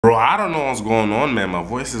Bro, I don't know what's going on, man. My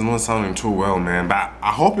voice is not sounding too well, man. But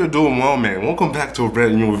I hope you're doing well, man. Welcome back to a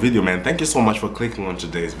brand new video, man. Thank you so much for clicking on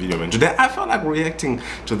today's video, man. Today, I felt like reacting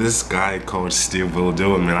to this guy called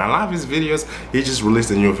SteveWillDoIt, man. I love his videos. He just released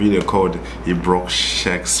a new video called He Broke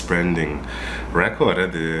Shaq's Spending record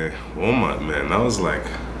at the Walmart, man. That was like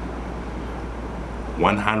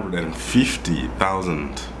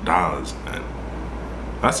 $150,000, man.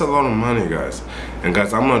 That's a lot of money, guys. And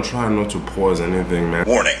guys, I'm gonna try not to pause anything, man.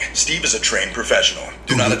 Warning, Steve is a trained professional.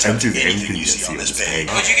 Do not attempt anything you see on this page.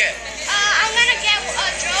 What'd you get? I'm gonna get a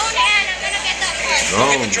drone and I'm gonna get the part. Oh,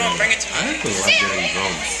 Get the drone, bring it to me. I actually like getting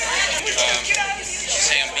drones. You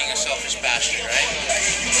say I'm being a selfish bastard, right?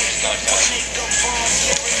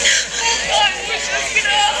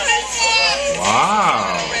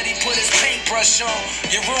 Wow. That was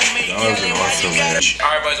an awesome, man.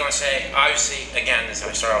 Alright, boys, I want to say, obviously, again, this is how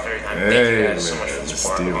I start off every time. Thank you guys so much for the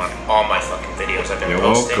support on all my fucking videos I've been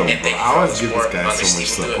posting. Welcome, And thank you I for always the give this support guy on so the much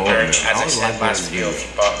SteveWillDoIt support, merch. man. As I said last video, if you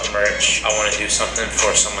bought the merch, I want to do something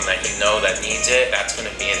for someone that you know that needs it. That's going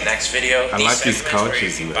to be in the next video. I like these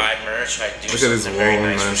couches, man. Buy merch, I do Look at this something very wall,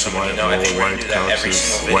 nice man. for someone you White know. I think we're wall, going to white do that every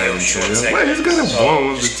couches, single white video. Short interior. segment. Wait, he's got a ball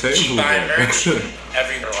on the Just table, keep buying man. merch.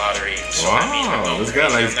 Every lottery. So, Wow, I mean, this guy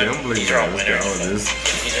likes gambling, these are all man. This guy, winners.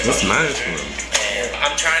 that's nice, man.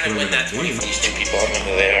 I'm trying to win that 20 for these two people. I don't know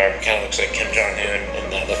who they are. Kind of looks like Kim Jong-un, and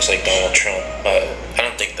that looks like Donald Trump. But I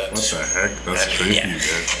don't think that's. What the heck? That's creepy, yeah.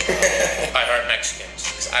 man. I heart Mexicans.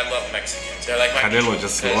 Cause I love Mexicans. They're like my Canelo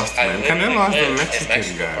just lost, man. Canelo lost the Mexican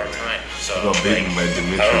guy. So He got beaten by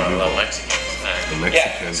Dimitri I love Bivol. Mexicans. The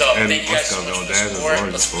Mexicans. So And thank you guys so Oscar much for the Valdez is support.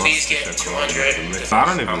 already Let's lost please to get Chicago. 200. I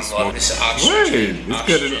don't even smoke. This is oxygen. Wait, he's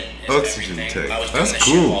got an oxygen tank. I was doing That's this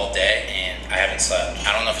shit cool. all day and I haven't slept.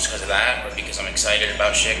 I don't know if it's because of that or because I'm excited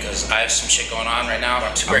about shit. Because I have some shit going on right now.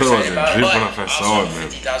 I'm super I thought it was excited a about. dream But when I I first also saw it, have a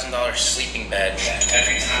man. $50,000 sleeping bed.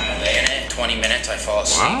 Every time I lay in it, 20 minutes I fall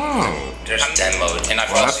asleep. Wow. There's den mode, and I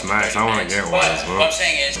Well, fall that's asleep. nice. I want to get one as What well. I'm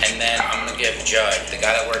saying is, and then I'm gonna give Judd, the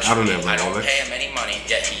guy that works I for don't me, have I don't Rolex. pay him any money,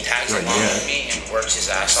 yet he tags Right, along yeah. with me and works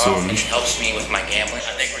his ass Soon. off, and he helps me with my gambling.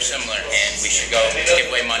 I think we're similar, and we should go give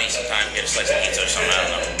away money sometime, get a slice of pizza or something. I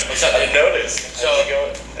don't know. What's up, dude? Notice. So,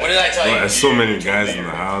 what did I tell Well, you? there's so many guys in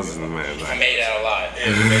the houses, man. I Like, made it out alive.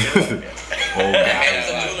 old I guys. made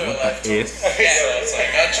it out alive. What the F? Yeah, it's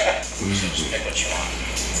like, just pick what you want.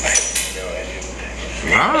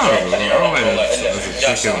 Wow, oh, that's a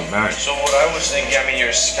chick in the back. So what I was thinking, I mean, you're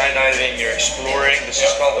skydiving, you're exploring. This is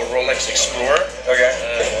called the Rolex Explorer. Okay.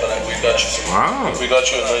 We got you. Wow. We got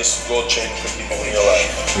you a nice gold chain for people in your life.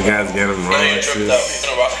 You guys get them You tripped out. Rolexes, You threw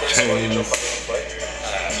a rock first, you chains, jumped off the plane.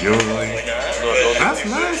 jewelry. That's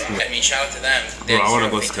nice, man. I mean, shout out to them. Bro, I want to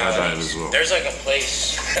go There's no skydive fatalities. as well. There's like a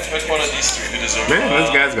place. Pick one of these three. You deserve Man, it. this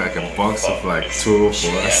guy's got like a box of like 2 or 4,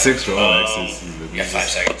 6 Rolexes. You got 5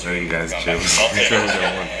 seconds. Letting you guys chill. He's trying to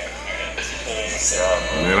get one.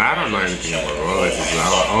 Man, I don't know anything about Rolexes.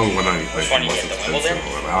 I only want to like the most expensive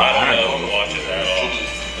one. I don't know.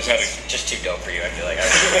 Just too dope for you, I feel like.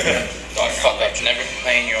 Don't fuck up. Never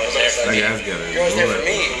complain. You're always there for That me. guy's got a You're always there for Rolex.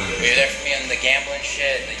 me. You're there for me on the gambling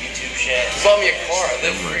shit, the YouTube shit. You bought me a car. I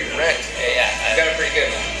live for you. Rent. Yeah, You got it pretty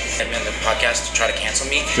good, man. I'm in the podcast to try to cancel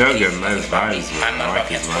me. Guy's got nice vibes, man. I'm not I like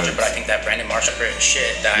about his cancel culture, vibes. but I think that Brandon Marshall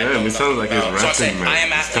shit that I Yeah, know it sounds like he's about. So I'm saying, rapping, man. I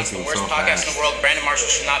am He's Athletes, the talking worst so podcast in fast. the world. Brandon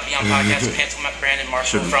Marshall should not be on podcast. Cancel my Brandon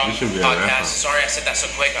Marshall from You should be a podcast. rapper. Sorry I said that so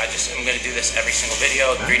quick. I'm going to do this every single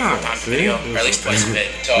video, 3 to 4 times a see? video, or at least twice a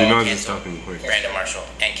vid. So You know I'm just cancel talking quick. Brandon Marshall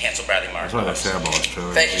and cancel Bradley That's Marshall. what I say about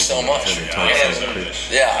Australia. Thank you so much. They talk so quick.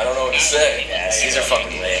 Yeah, I don't know what to say. These are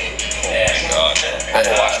fucking lit. God.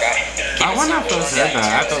 Apple Watch guy. When I first heard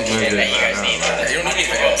that, I thought maybe You guys need You don't need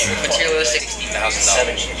anything. materialistic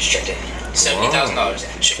 $60,000. Restricted. $70,000.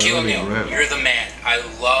 Shaquille O'Neal, Right. you're the man. I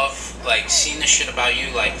love like seeing the shit about you.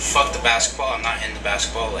 Like fuck the basketball. I'm not into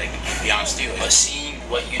basketball. Like to be honest with you, but seeing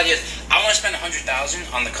what you, I want to spend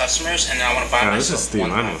 $100,000 on the customers, and then I want to buy Yeah, this is myself Steve.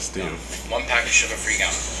 one I know pack, Steve. one pack of sugar-free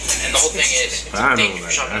gum. And the whole thing is, I know thank you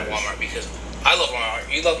for that, shopping at guys. Walmart because I love Walmart.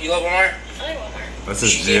 You love Walmart? I like Walmart. That's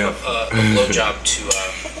his She gave GF. a blowjob to I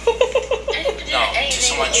didn't do no to anything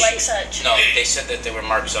someone. like such. No, they said that they were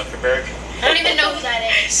Mark Zuckerberg. I don't even know who that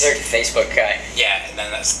is. They're the Facebook guy. Yeah, and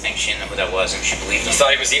then that's the thing. She didn't know who that was, and she believed He him.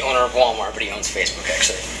 thought he was the owner of Walmart, but he owns Facebook,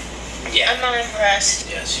 actually. Yeah. I'm not impressed.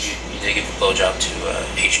 Yeah, so you did give a blowjob to an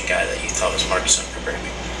Asian guy that you thought was Mark Zuckerberg.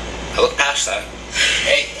 I look past that.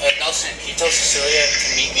 Hey, Nelson, can you tell Cecilia to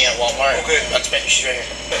meet me at Walmart? Okay. She's right here.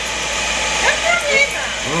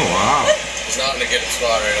 Oh, wow. He's not in a good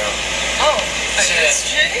spot right now. Oh, are you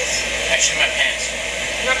serious? Actually, my pants.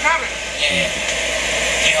 No problem. Yeah.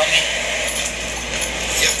 Can you help me?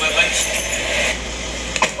 Yeah,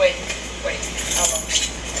 wait. Wait. Hold on.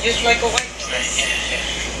 Just like a white. Yeah.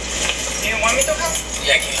 You want me to help?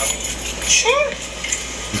 Yeah, can you help me? Sure.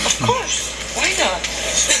 Of course. Why not?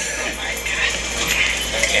 Oh my god.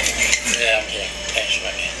 Okay. Yeah, okay. Cash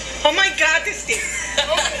my man. Oh my God, this thing. I'm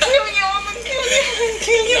gonna kill you. I'm gonna kill you. I'm gonna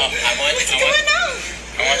kill you. No,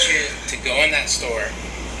 I want you to go in that store,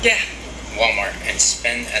 Yeah. Walmart, and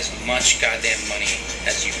spend as much goddamn money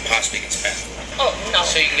as you possibly can spend. Oh no.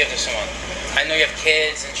 So you can give this to someone. I know you have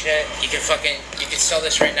kids and shit. You can sell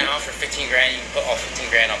this right now for 15 grand. You can put all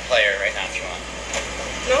 15 grand on player right now if you want.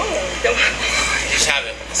 No. Don't. Just have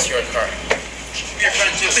it. It's your card. Your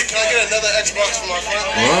friend too. Can I get another Xbox for my friend?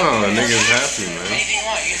 Wow, nigga's happy, man. Anything you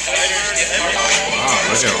want. You can gift card.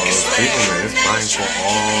 Wow, look at all those people, man. It's buying for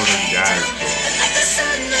all the guys, bro.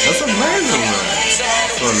 That's amazing, man.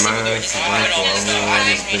 So nice. It's buying for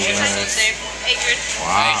everyone. It's been nice.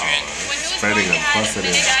 Wow. Spreading a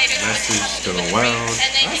positive message to the world.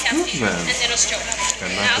 That's good, man.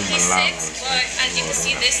 And nothing but love. But as you can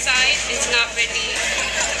see, this side is not really.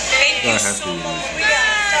 I'm not happy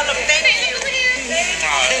with you.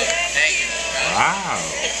 Thank you. Thank you. Wow.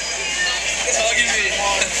 It's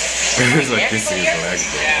like this is like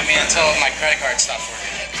Yeah, I mean until my credit card stops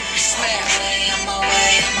working.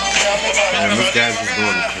 man, this guy's just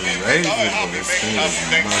going crazy with this thing. It's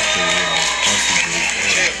nothing,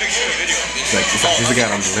 It's like he's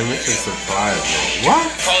got unlimited supply, bro. What?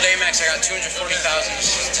 Called Amex, I got 240,000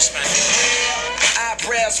 to spend.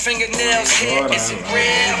 Eyebrows, fingernails, hair isn't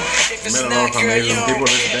real. If it's not, girl, you don't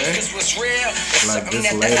care. Cause what's real is Like something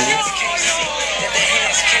this that the lady. eyes can't see, that the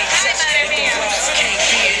hands can't touch, that the words can't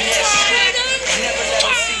be in this. Never let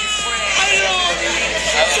me see your friend.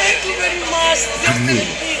 Thank you very much.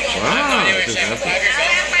 Wow, this happened.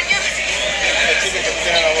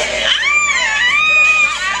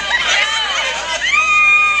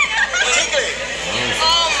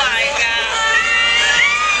 Oh my god.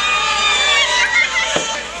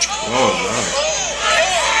 Oh, nice.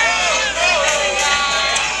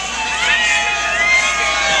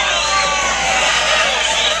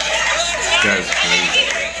 This guy's crazy.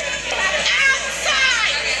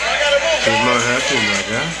 He's not happy, my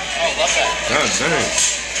guy. Oh, love that. God dang.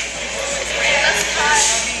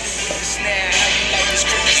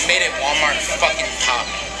 He made it Walmart fucking top.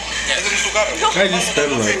 I just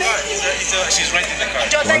spent like She's renting the car.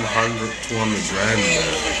 100, 200 grand, man.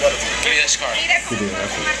 Give me this card. He didn't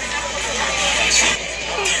happen. Can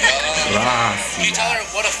you Gracias. tell her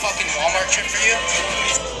what a fucking Walmart trip for you?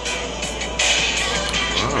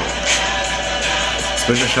 Wow.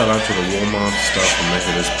 Special shout out to the Walmart staff for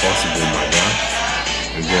making this possible, my guy.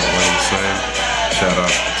 You get what I'm saying? Shout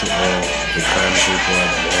out to all the kind people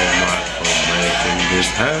at Walmart for making this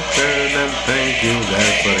happen, and thank you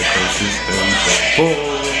guys for the consistent support.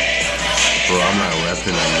 Bro, I'm not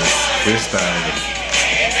rapping on this freestyle.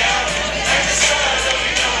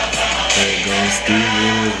 There goes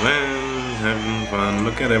Steve, man, having fun.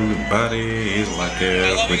 Look at everybody. He's like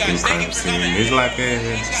a freaking crime scene. He's like a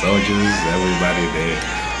soldiers, everybody there.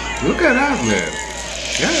 Look at that, man.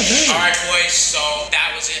 Yeah, damn. Alright boys, so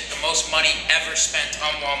that was it. The most money ever spent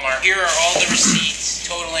on Walmart. Here are all the receipts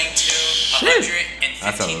totaling to $115,000.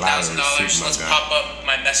 Let's pop up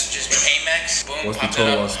my messages with Amex. Boom, What's the popped it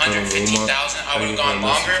total up. I spent on 115,000. I would have gone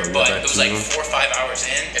longer, but it was like 4 or 5 hours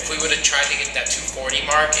in. If we would have tried to get that 240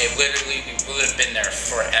 mark, we would have been there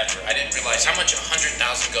forever. I didn't realize how much 100,000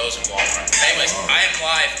 goes in Walmart. Anyways, I am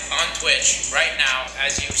live on Twitch right now,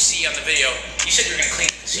 as you see on the video. You said you were gonna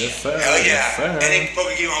clean the casino. Yes, sir. Hell yeah. Yes, sir. Any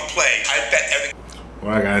poker game I'll play, I bet every.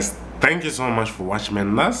 Well, guys, thank you so much for watching,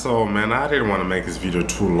 man. That's all, man. I didn't want to make this video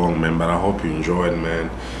too long, man, but I hope you enjoyed,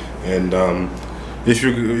 man. And if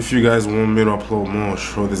you guys want me to upload more,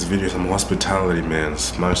 show this video some hospitality, man,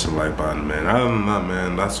 smash the like button, man. Other than that,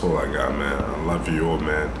 man, that's all I got, man. I love you all,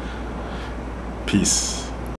 man. Peace.